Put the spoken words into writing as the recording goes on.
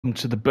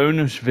To the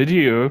bonus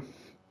video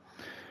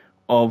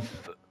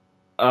of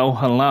Al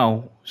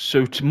Halal.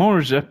 So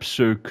tomorrow's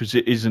episode, because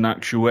it is an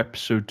actual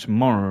episode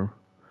tomorrow,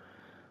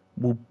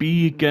 will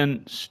be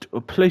against,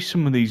 I'll play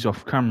some of these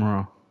off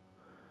camera,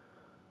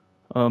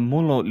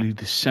 more likely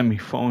the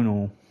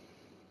semi-final,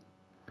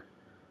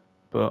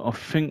 but I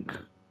think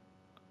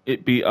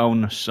it be Al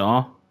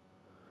Nassr,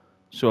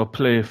 so I'll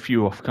play a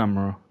few off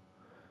camera.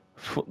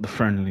 The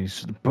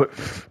friendlies, but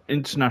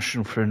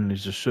international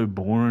friendlies are so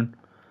boring.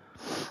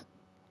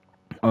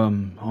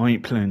 I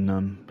ain't playing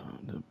them.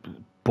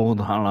 Bore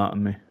the hell out of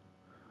me.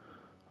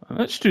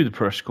 Let's do the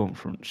press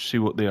conference, see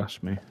what they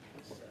ask me.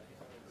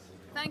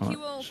 Thank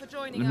you all for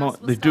joining us.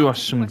 They do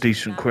ask some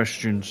decent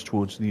questions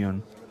towards the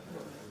end.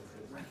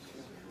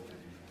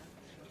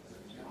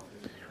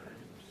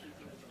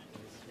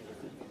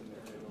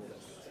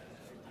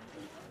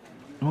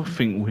 I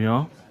think we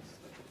are.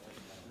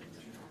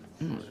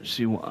 Let's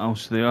see what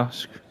else they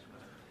ask.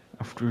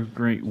 After a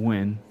great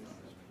win.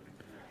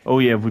 Oh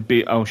yeah, we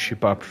beat Al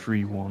Shabab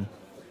 3-1.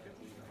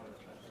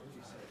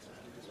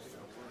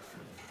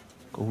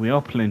 We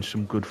are playing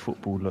some good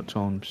football at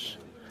times.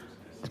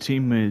 The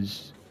team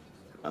is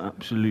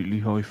absolutely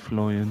high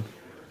flying.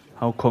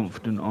 How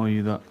confident are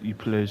you that your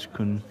players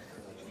can...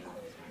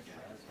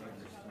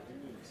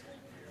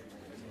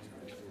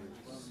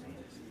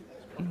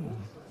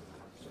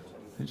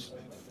 Let's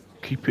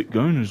keep it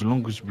going as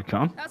long as we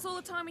can. That's all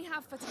the time we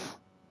have for today.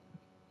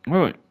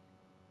 Alright.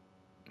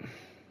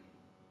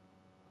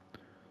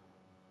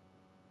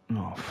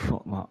 Oh,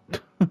 fuck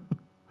that.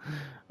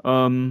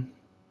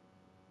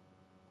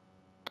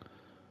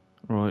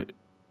 Right.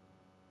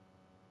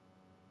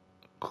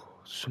 God,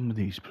 some of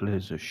these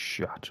players are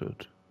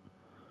shattered.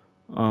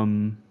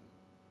 Yeah,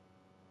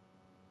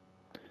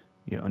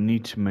 I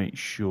need to make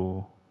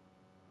sure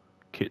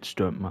kits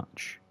don't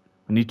match.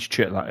 I need to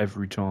check that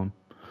every time.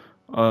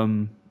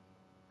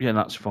 Yeah,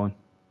 that's fine.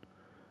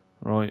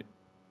 Right,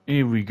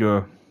 here we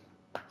go.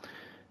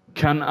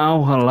 Can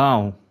Al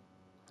Halal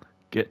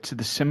get to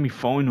the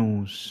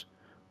semi-finals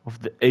of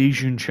the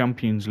Asian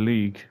Champions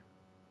League?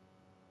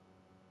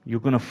 You're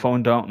going to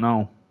find out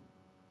now.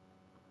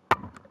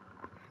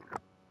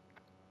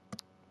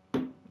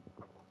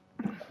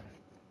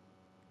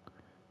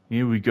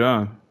 Here we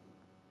go.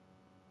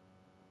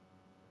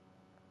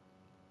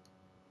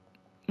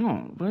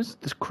 Oh, where's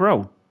this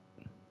crowd?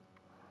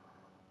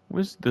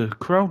 Where's the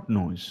crowd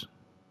noise?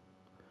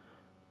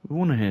 We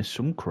want to hear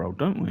some crowd,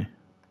 don't we?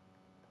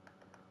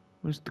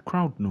 Where's the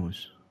crowd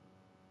noise?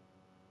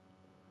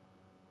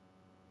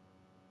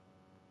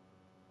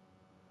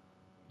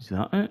 Is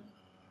that it?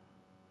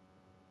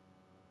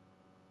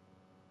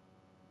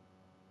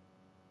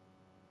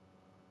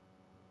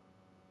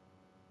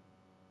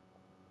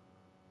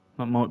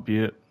 That might be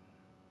it.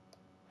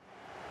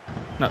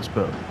 That's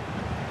better.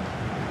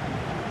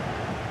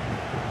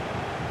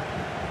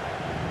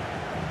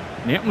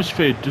 The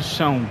atmosphere does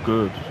sound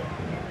good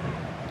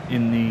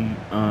in the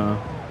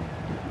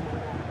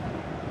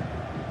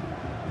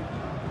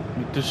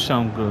it does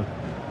sound good.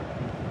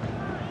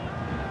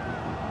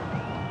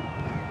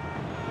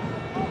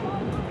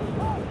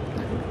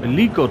 A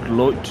league I'd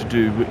like to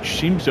do, which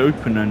seems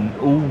open and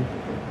all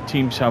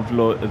teams have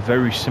like a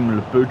very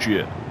similar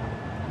budget,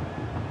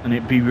 and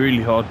it'd be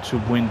really hard to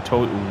win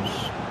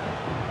titles,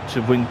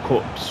 to win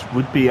cups,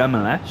 would be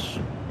MLS.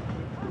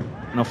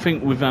 And I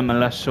think with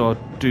MLS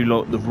I'd do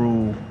like the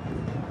rule,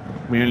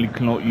 we only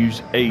can like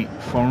use 8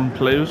 foreign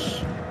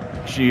players,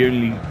 because you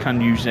only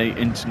can use 8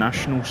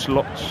 international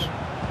slots.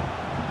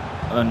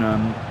 And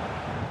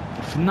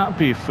I think that'd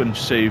be a fun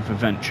save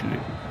eventually.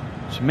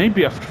 So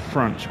maybe after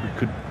France we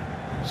could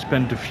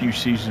spend a few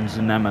seasons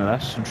in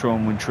MLS and try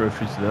and win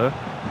trophies there.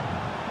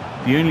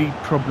 The only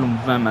problem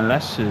with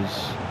MLS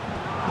is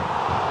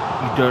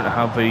you don't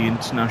have a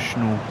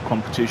international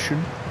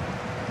competition,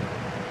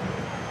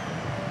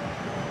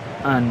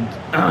 and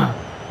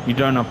you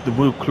don't have the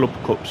World Club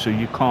Cup, so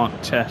you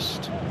can't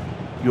test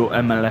your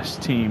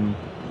MLS team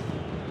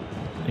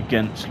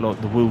against like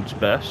the world's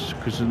best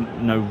because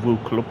there's no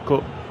World Club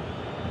Cup.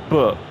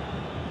 But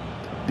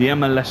the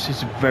MLS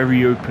is a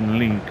very open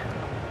league,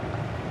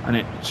 and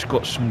it's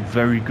got some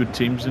very good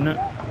teams in it.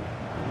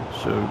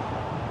 So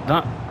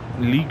that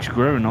league's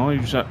growing. I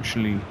was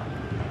actually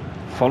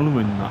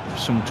following that for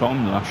some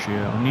time last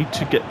year. I need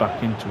to get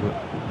back into it.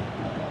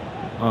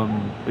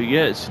 But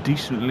yeah, it's a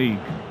decent league,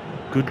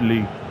 good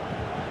league.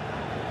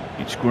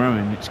 It's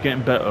growing, it's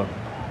getting better.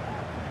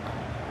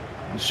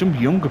 And some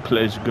younger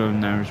players are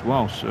going there as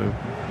well, so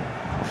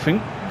I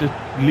think the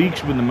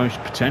leagues with the most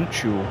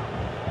potential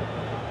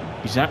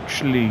is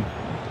actually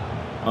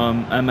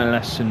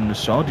MLS and the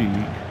Saudi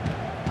League.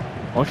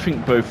 I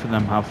think both of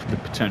them have the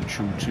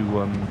potential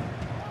to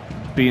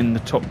be in the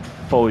top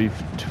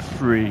 5 to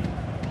 3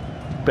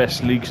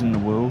 best leagues in the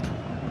world.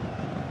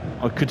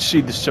 I could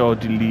see the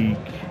Saudi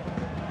League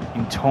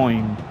in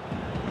time,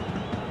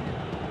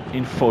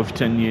 in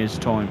 5-10 years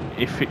time,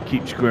 if it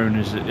keeps growing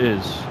as it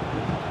is,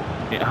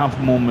 it have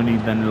more money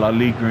than La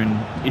Liga in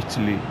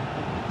Italy.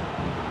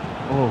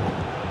 Oh,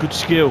 good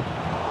skill.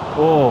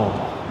 Oh,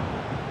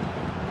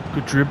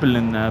 Good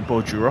dribbling there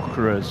by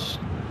Gyökeres.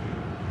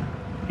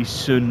 He's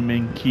Sun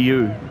Min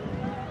Kyu.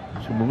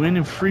 So we're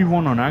winning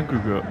 3-1 on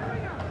aggregate.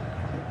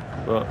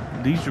 But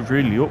these are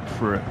really up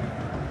for it.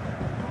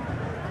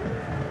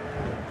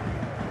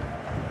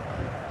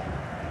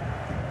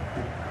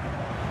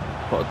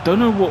 But I don't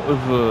know what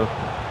other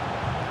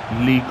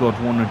league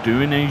I'd want to do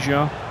in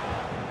Asia.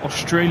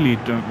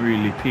 Australia don't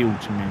really appeal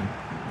to me.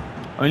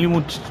 I only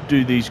wanted to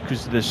do these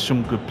because there's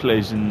some good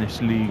players in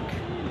this league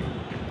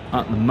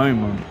at the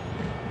moment.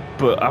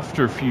 But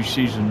after a few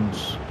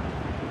seasons,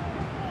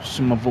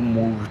 some of them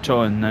will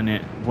retire and then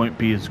it won't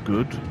be as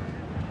good.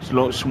 It's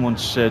like someone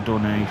said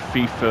on a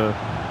FIFA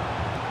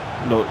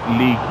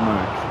league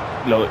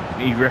mode.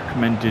 He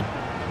recommended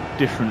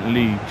different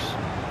leagues.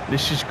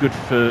 This is good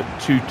for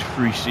 2 to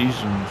 3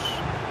 seasons.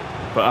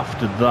 But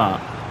after that,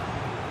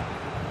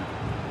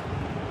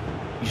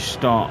 you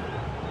start,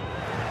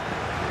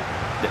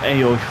 the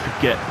AI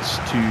forgets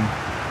to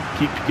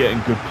keep getting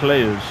good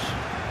players,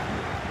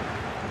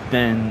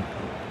 then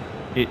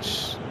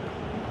it's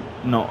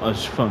not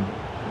as fun.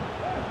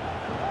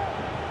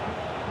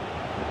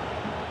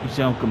 He's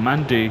El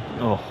Gamandi.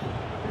 Oh,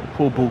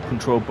 poor ball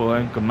control by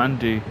El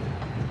Gamandi.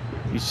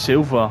 He's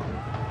Silva.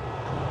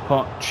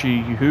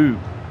 Pachi Hu,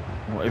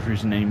 whatever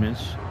his name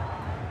is.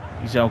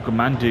 He's El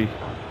Gamandi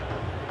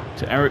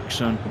to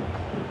Ericsson.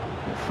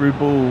 Through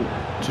ball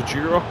to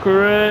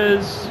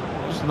Gyökeres.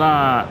 What was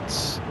that?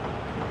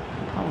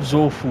 That was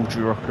awful,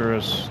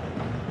 Gyökeres.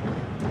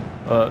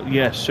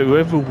 Yeah, so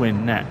whoever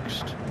win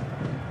next,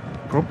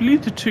 probably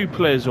the 2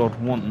 players I'd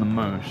want the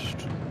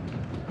most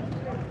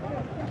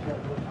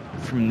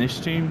from this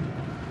team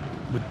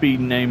would be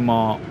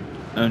Neymar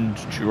and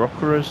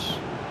Gyökeres.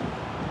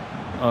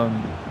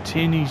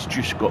 Tierney's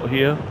just got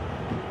here,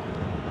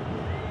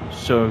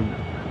 so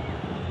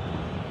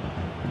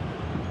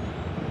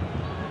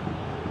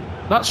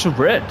that's a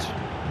red.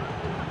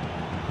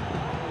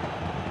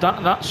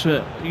 That's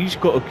a, he's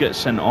got to get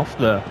sent off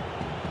there.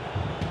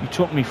 He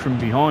took me from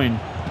behind.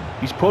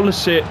 He's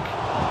Pulisic.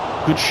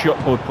 Good shot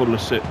by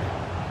Pulisic.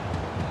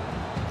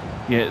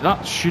 Yeah,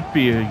 that should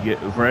be a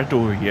red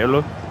or a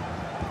yellow,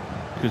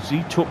 because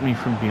he took me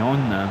from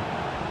behind there.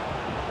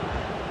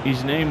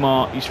 He's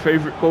Neymar, his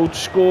favourite goal to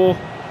score.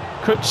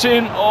 Cuts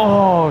in.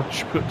 Oh,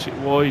 just cuts it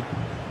wide.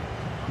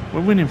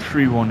 We're winning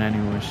 3-1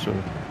 anyway, so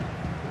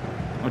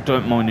I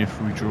don't mind if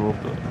we draw,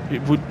 but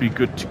it would be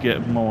good to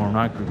get more on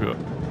aggregate.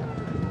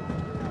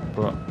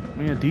 But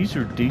yeah, these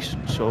are a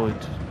decent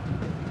side.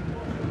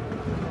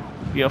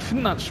 Yeah, I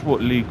think that's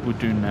what league we'll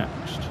do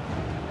next.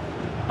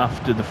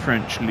 After the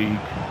French league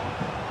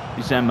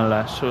is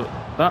MLS, so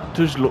that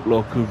does look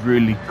like a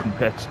really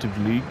competitive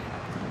league.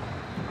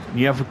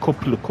 You have a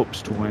couple of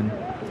cups to win.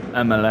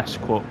 MLS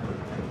Cup,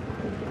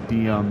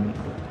 the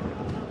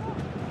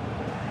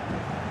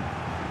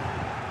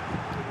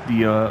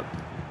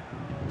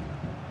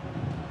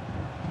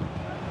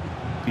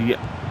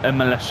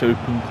MLS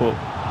Open Cup,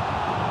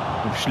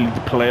 obviously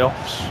the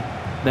playoffs.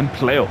 Then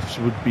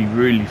playoffs would be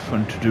really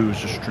fun to do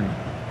as a stream.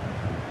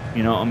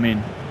 You know what I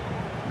mean?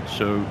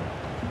 So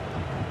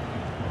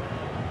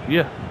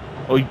yeah,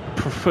 I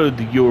prefer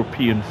the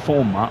European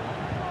format,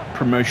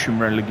 promotion,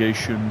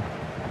 relegation.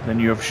 Then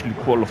you obviously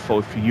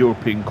qualify for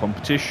European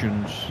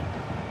competitions.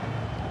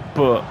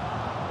 But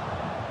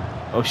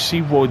I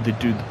see why they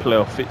do the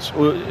playoff. It's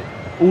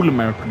all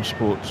American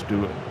sports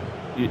do it.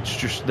 It's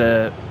just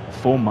their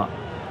format,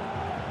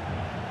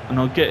 and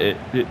I get it.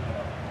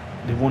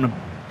 They want a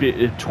bit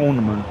of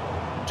tournament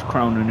to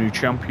crown a new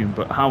champion.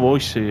 But how I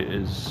see it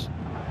is,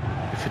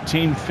 if a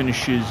team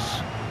finishes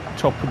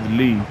top of the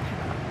league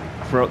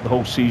throughout the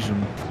whole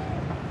season,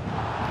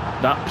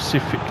 that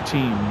specific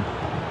team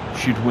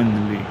should win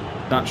the league.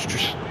 That's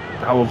just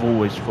how I've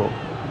always thought.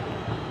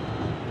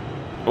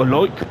 I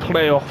like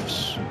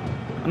playoffs,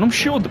 and I'm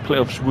sure the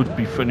playoffs would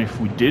be fun if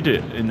we did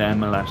it in the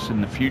MLS in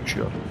the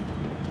future.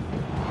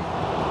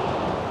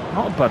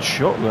 Not a bad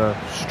shot there,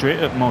 straight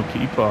at my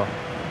keeper.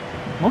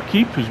 My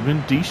keeper's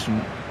been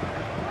decent.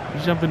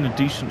 He's having a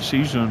decent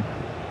season.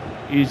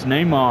 Here's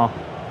Neymar.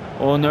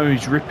 Oh no,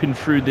 he's ripping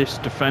through this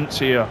defence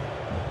here.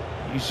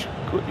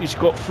 He's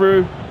got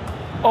through.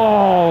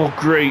 Oh,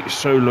 great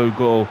solo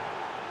goal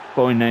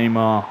by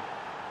Neymar.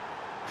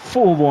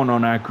 4-1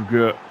 on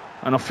aggregate,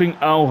 and I think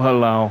Al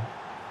Hilal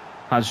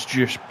has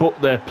just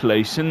booked their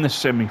place in the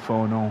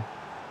semi-final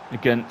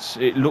against,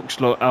 it looks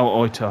like, Al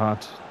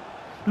Ittihad.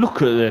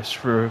 Look at this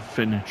for a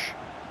finish.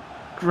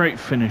 Great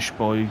finish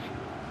by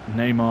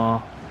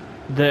Neymar.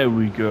 There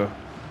we go.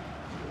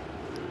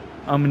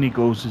 How many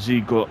goals has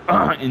he got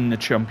in the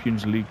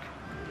Champions League?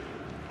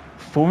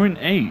 4 and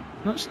 8.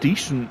 That's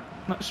decent.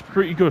 That's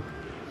pretty good.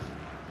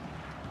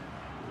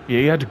 Yeah,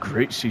 he had a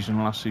great season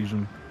last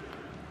season.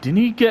 Didn't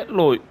he get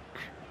like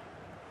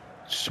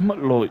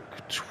something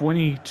like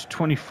 20 to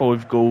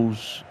 25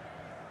 goals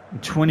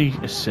and 20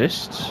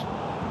 assists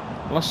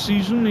last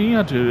season? He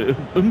had an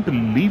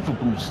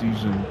unbelievable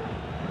season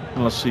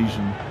last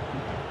season.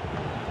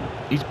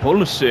 He's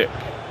Pulisic.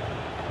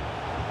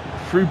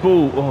 Through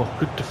ball. Oh,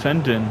 good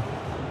defending.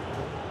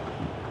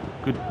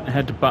 Good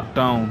header back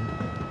down.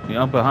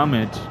 Al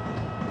Bahamid.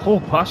 Poor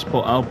pass by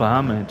Al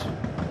Bahamid.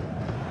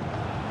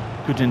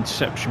 Good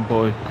interception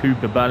by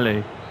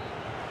Koulibaly.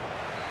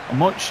 I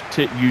might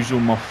use all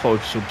my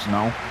 5 subs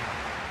now.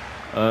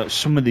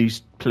 Some of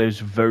these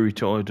players are very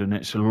tired and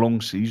it's a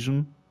long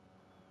season.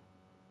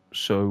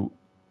 So,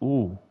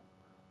 ooh.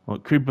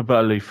 Right,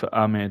 Koulibaly for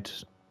Ahmed.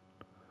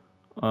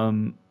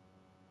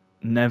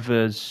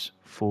 Neves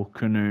for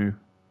Kanu.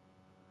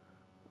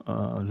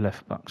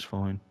 Left back's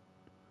fine.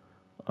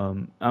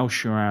 Al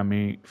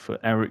Shirami for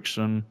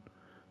Ericsson.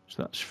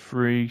 So that's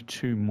 3,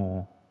 2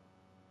 more.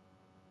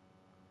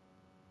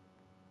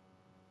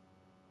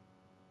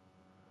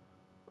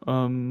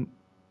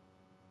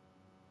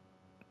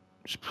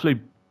 Just play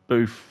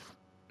both.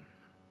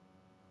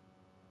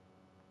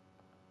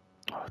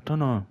 I don't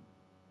know.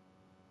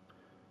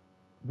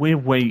 We'll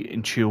wait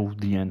until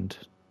the end.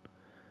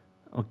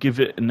 I'll give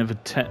it another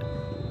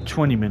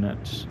 20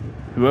 minutes.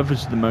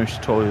 Whoever's the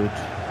most tired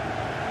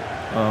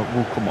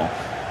will come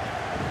off.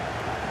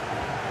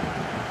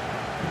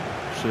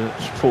 So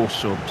it's 4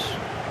 subs.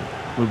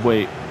 We'll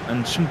wait.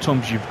 And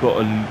sometimes you've got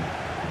to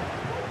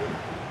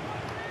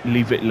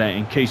leave it late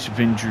in case of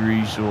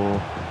injuries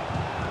or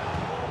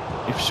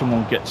if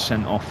someone gets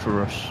sent off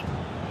for us.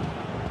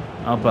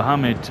 Al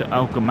Bahamid to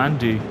Al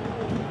Gamandi.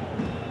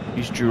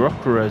 He's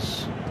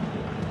Girocares.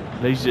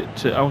 Lays it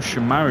to Al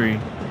Shamari.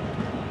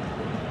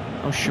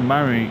 Al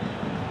Shamari.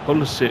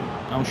 Pulisic.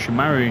 Al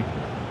Shamari.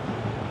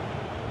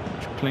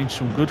 He's playing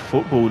some good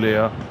football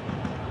here.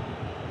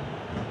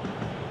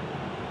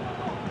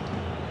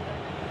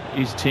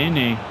 Here's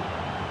Tierney.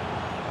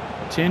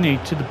 Tierney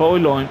to the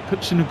byline.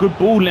 Puts in a good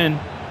ball in.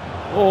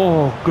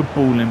 Oh, good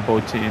ball in by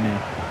Tierney.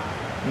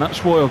 And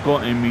that's why I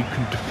got him. He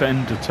can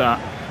defend, attack.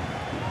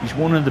 He's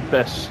one of the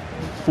best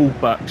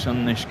fullbacks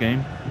on this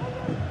game.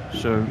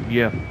 So,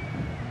 yeah.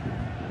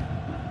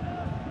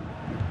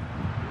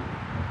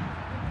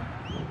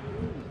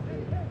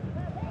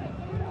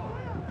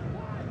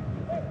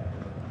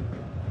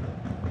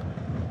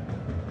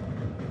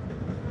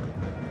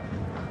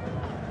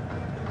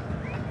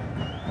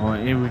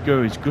 Alright, here we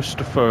go. It's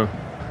Gustavo.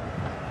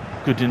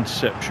 Good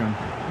interception.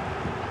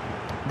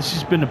 This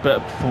has been a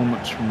better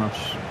performance from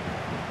us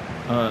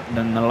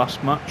than the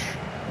last match.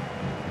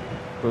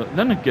 But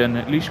then again,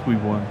 at least we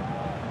won.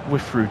 We're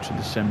through to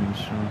the semis.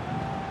 So.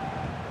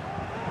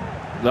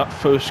 That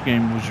first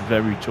game was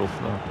very tough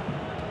though.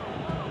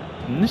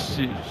 And this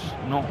is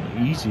not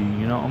easy,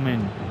 you know what I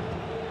mean?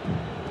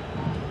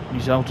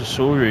 He's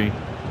Aldasori.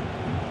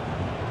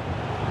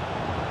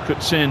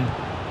 Cuts in.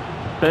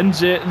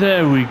 Bends it.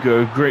 There we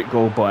go. Great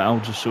goal by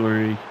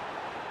Aldasori.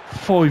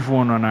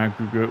 5-1 on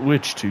aggregate. We're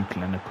too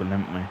clinical,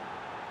 aren't we?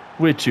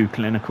 We're too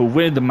clinical.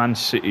 We're the Man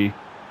City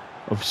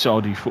of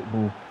Saudi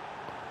football.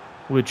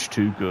 We're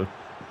too good.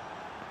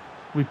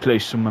 We play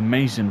some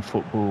amazing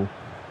football.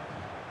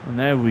 And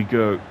there we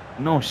go.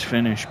 Nice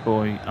finish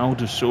by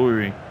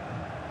Aldasori.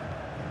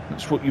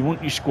 That's what you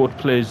want your squad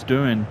players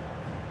doing.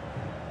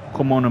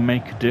 Come on and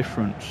make a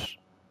difference.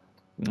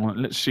 Right,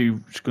 let's see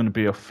who's going to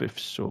be our 5th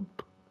sub.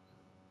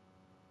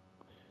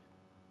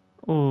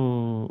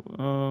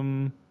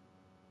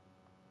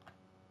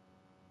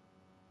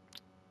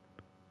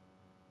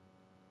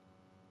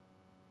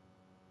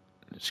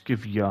 Let's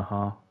give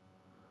Yaha,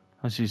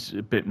 as he's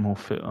a bit more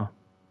fitter.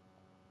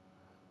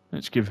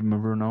 Let's give him a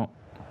run out.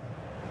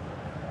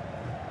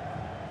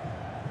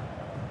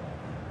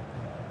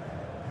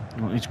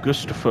 Well, it's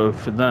Gustavo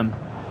for them.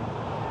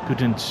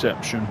 Good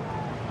interception.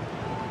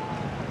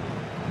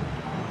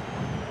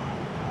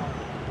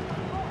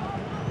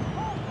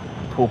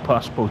 Poor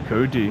pass by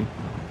Cody.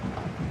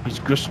 It's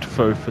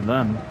Gustavo for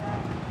them.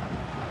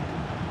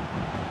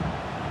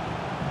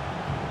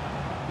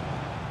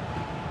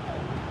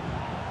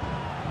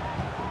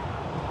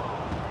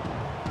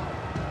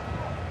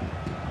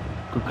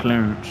 Good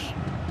clearance.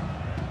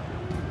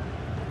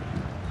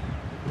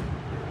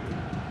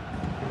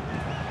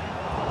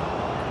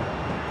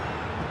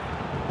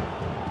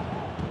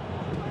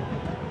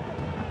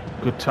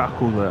 Good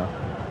tackle there.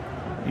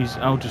 He's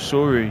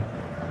Aldasori.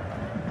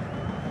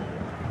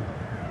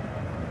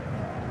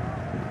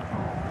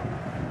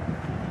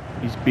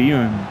 He's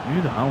Bion.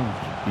 Who the hell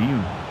is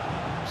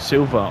Bion?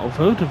 Silva. I've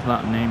heard of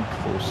that name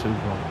before,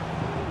 Silva.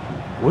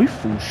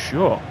 Rifle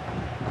shot.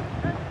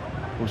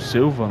 Or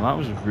Silva, that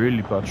was a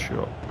really bad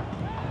shot.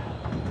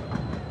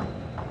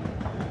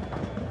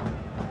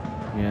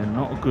 Yeah,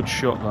 not a good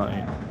shot that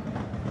in.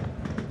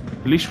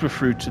 At least we're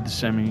through to the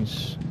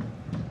semis.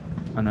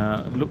 And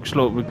it looks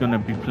like we're going to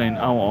be playing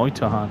Al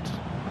Ittihad.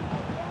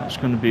 That's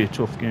going to be a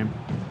tough game.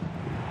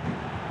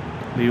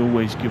 They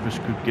always give us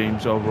good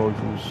games, our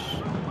rivals.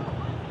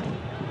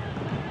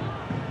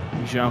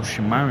 He's Al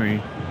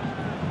Shamari.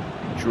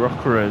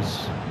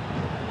 Girocares.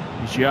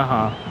 He's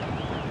Yaha.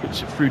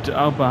 Puts it through to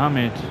Al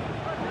Bahamid.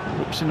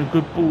 Whips in a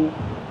good ball.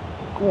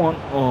 Go on.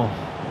 Oh.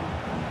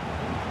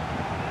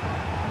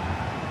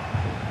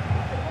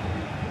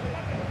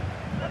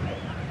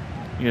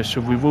 Yeah,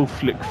 so we will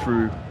flick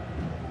through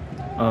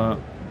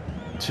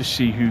to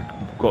see who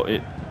got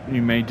it,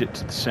 who made it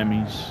to the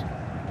semis.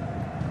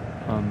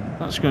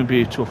 That's going to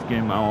be a tough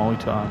game Al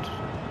Ittihad.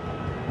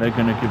 They're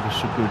going to give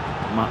us a good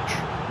match.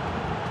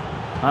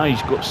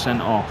 He's got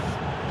sent off.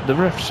 The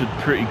refs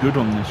are pretty good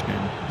on this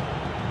game.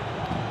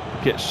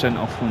 Get sent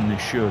off when they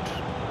should.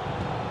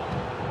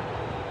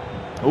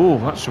 Oh,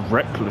 that's a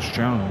reckless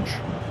challenge.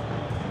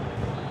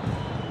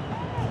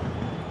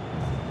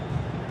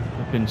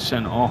 They've been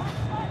sent off.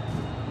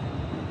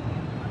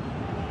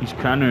 He's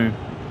Kanu.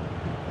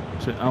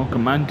 So Al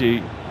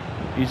Gamandi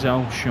is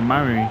Al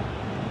Shamari.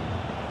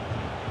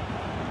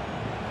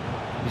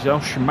 Is Al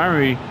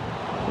Shamari.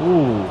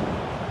 Oh,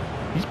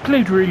 he's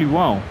played really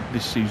well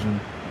this season.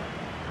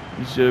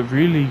 He's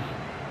really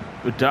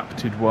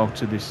adapted well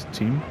to this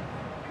team.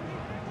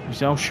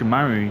 He's Al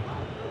Shamari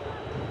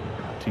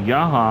to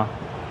Yaha.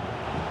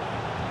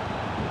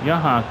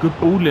 Yaha, good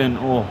ball in.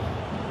 Oh,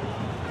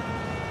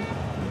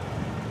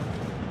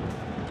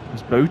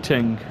 he's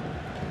Boateng.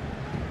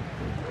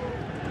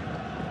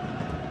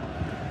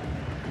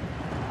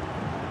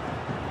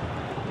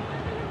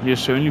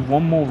 Yes, only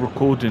one more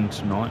recording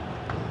tonight.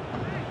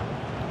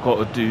 Got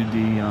to do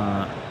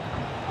the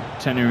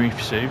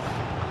Tenerife save.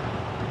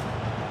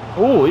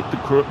 Oh, hit the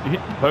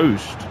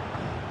post.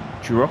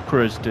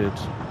 Gyökeres did.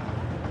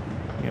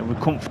 Yeah, we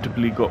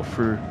comfortably got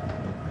through.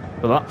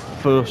 But that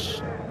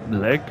first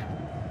leg,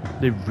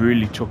 they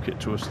really took it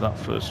to us, that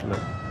first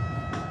leg.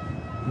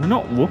 We're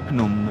not whooping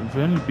them. They've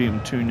only beat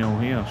them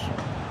 2-0 here. So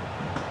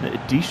they're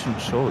a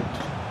decent side.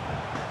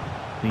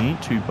 They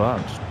ain't too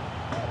bad.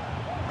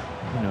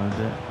 You know,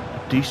 they're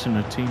a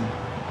decent team.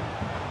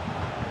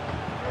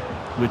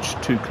 Which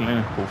too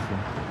clinical for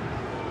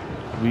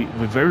them.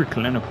 We're very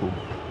clinical.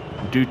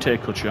 We do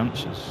take our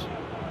chances.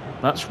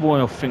 That's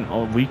why I think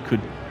we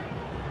could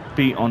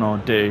beat on our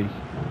day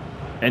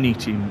any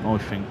team, I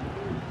think.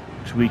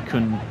 Because we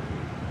can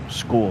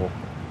score,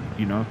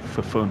 you know,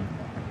 for fun.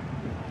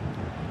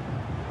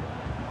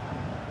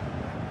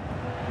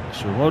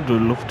 So I'd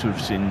love to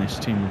have seen this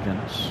team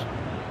against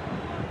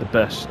the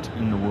best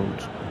in the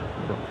world.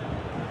 But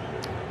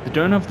they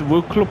don't have the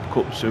World Club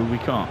Cup, so we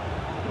can't.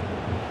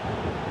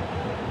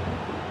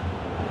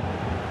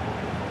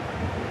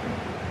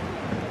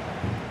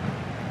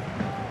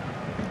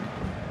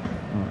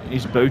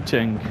 Is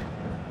Boateng.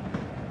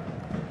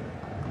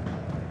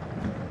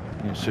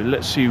 Yeah, so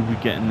let's see who we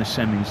get in the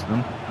semis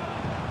then.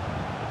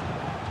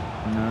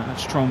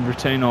 Let's try and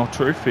retain our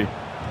trophy.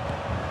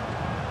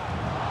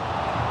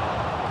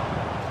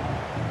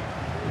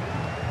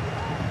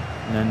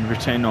 And then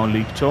retain our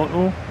league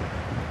title.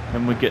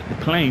 Then we get the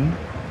plane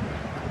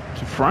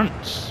to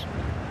France.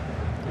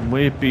 And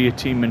we'll be a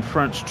team in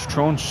France to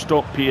try and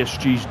stop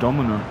PSG's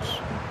dominance.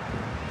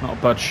 Not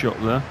a bad shot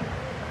there.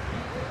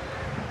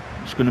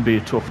 It's going to be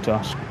a tough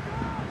task.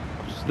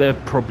 They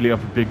probably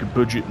have a bigger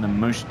budget than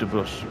most of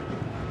us.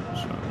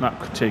 So that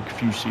could take a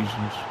few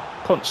seasons.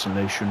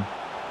 Consolation.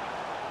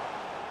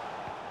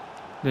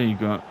 There you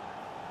go.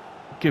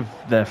 Give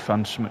their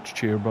fans so much to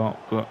cheer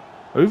about. But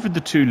over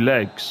the two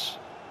legs,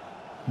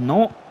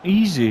 not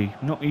easy.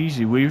 Not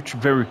easy. We're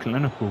very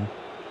clinical.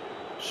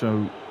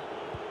 So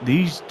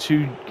these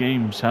two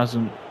games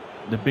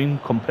they've been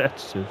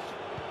competitive.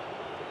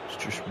 It's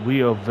just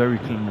we are very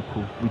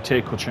clinical. We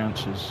take our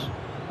chances.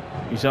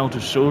 He's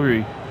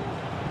Aldasori.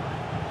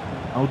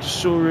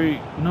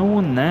 No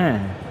one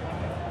there.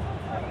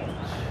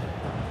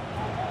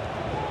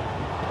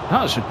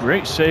 That's a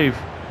great save.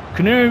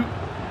 Canoe.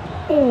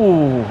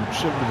 Oh,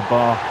 just over the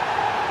bar.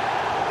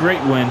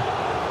 Great win.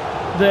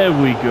 There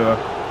we go.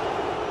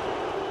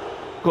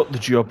 Got the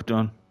job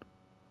done.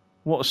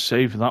 What a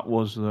save that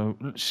was, though.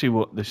 Let's see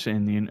what they say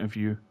in the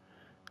interview.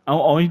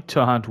 Al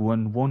Ittihad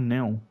won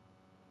 1-0.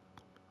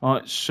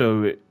 Alright,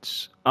 so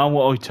it's Al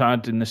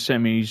Ittihad in the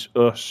semis,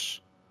 us.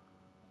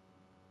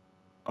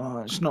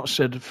 It's not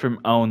said from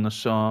Al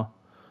Nassr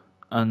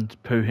and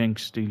Pohang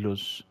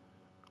Steelers.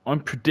 I'm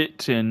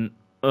predicting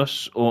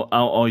us or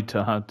Al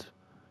Ittihad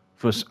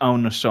versus Al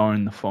Nassr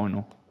in the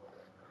final.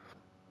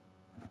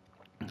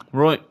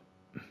 Right.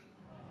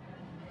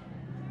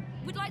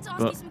 We'd like to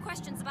ask you some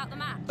questions about the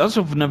match. As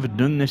I've never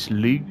done this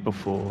league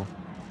before,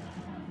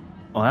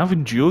 I have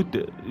enjoyed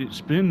it. It's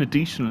been a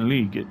decent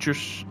league. It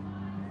just,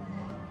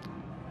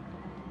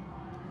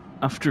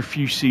 after a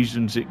few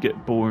seasons, it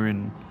get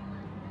boring.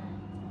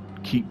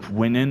 Keep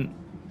winning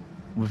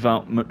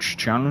without much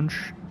challenge,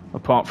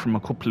 apart from a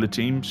couple of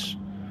teams.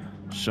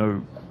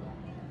 So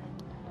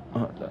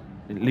at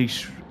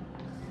least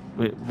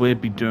we'll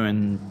be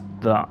doing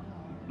that,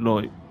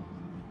 like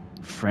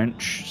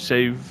French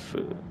save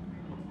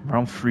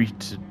around 3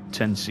 to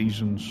 10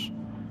 seasons.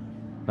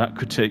 That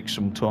could take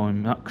some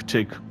time. That could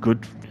take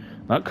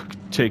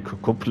a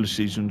couple of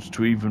seasons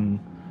to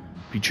even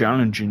be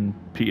challenging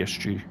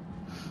PSG.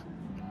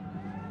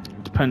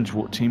 Depends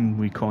what team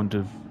we kind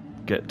of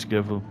get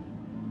together.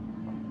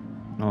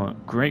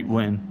 Alright, great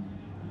win.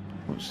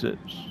 What's this?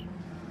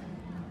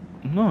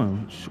 No,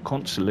 it's a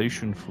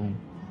consolation film.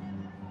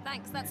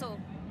 Thanks, that's all.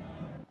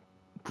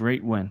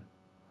 Great win.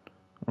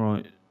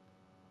 Right.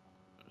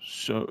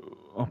 So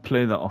I'll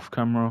play that off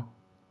camera.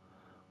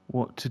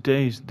 What,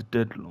 today is the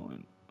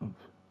deadline of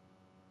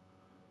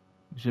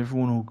Is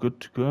everyone all good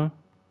to go?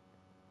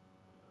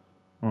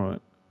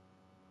 Alright.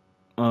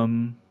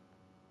 I'll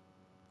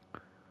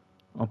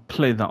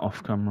play that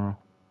off camera.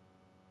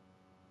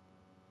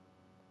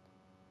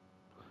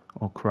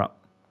 Oh crap.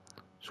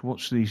 So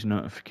what's these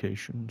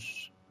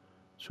notifications?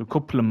 So a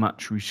couple of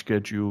match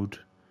rescheduled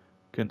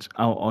against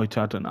Al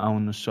Ittihad and Al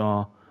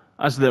Nassr.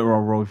 As they're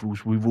our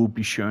rivals, we will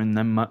be showing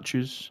them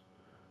matches.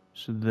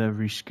 So they're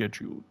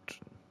rescheduled.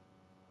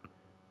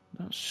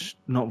 That's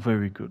not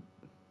very good.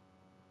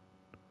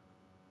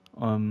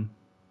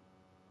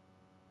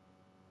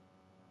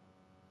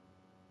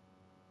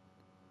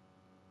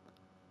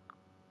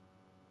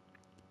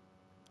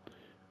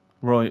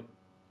 Right.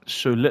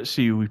 So let's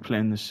see who we play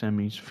in the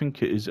semis. I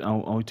think it is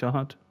Al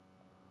Ittihad.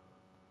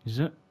 Is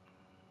it?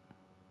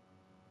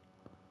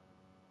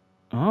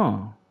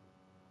 Ah.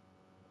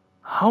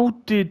 How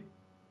did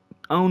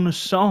Al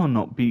Nassr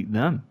not beat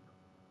them?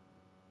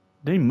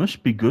 They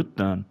must be good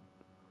then,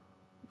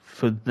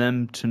 for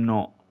them to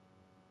not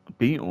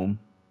beat them.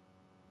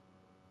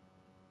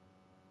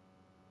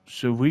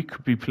 So we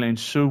could be playing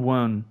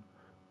Suwon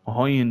or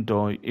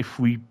Hyundai if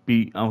we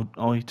beat Al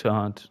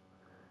Ittihad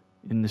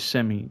in the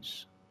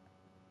semis.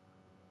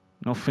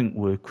 I think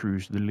we'll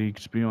cruise the league,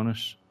 to be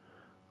honest.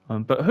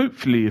 But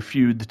hopefully a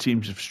few of the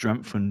teams have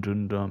strengthened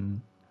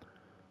and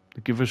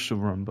they give us a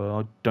run, but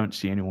I don't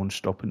see anyone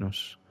stopping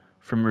us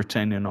from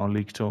retaining our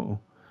league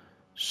title.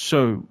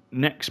 So,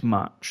 next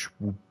match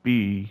will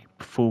be,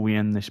 before we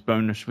end this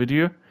bonus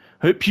video,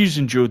 hope you've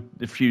enjoyed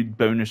a few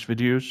bonus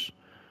videos.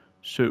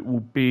 So it will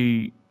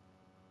be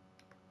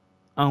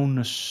Al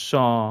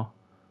Nassr,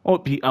 or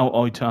it'll be Al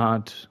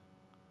Ittihad,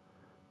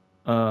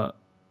 Al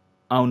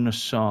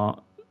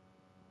Nassr.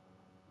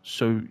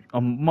 So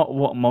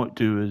what I might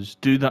do is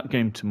do that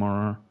game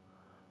tomorrow,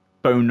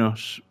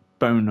 bonus,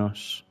 and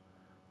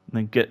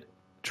then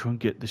try and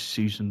get this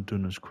season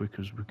done as quick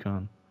as we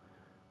can.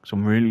 Because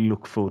I'm really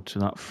looking forward to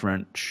that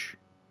French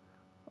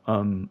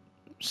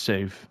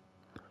save.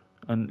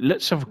 And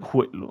let's have a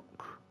quick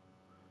look.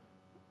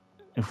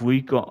 Have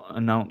we got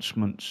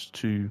announcements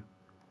to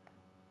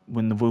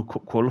when the World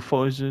Cup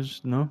qualifiers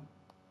is? No?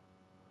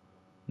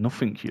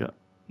 Nothing yet.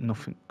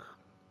 Nothing.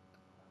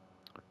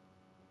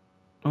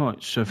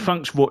 Alright, so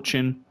thanks for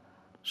watching.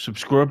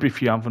 Subscribe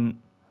if you haven't.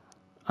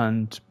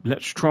 And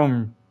let's try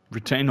and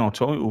retain our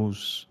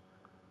titles.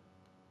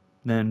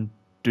 Then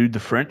do the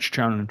French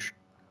challenge.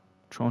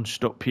 Try and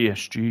stop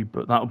PSG,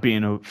 but that'll be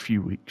in a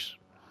few weeks.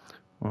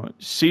 Alright,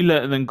 see you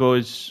later then,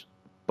 guys.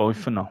 Bye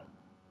for now.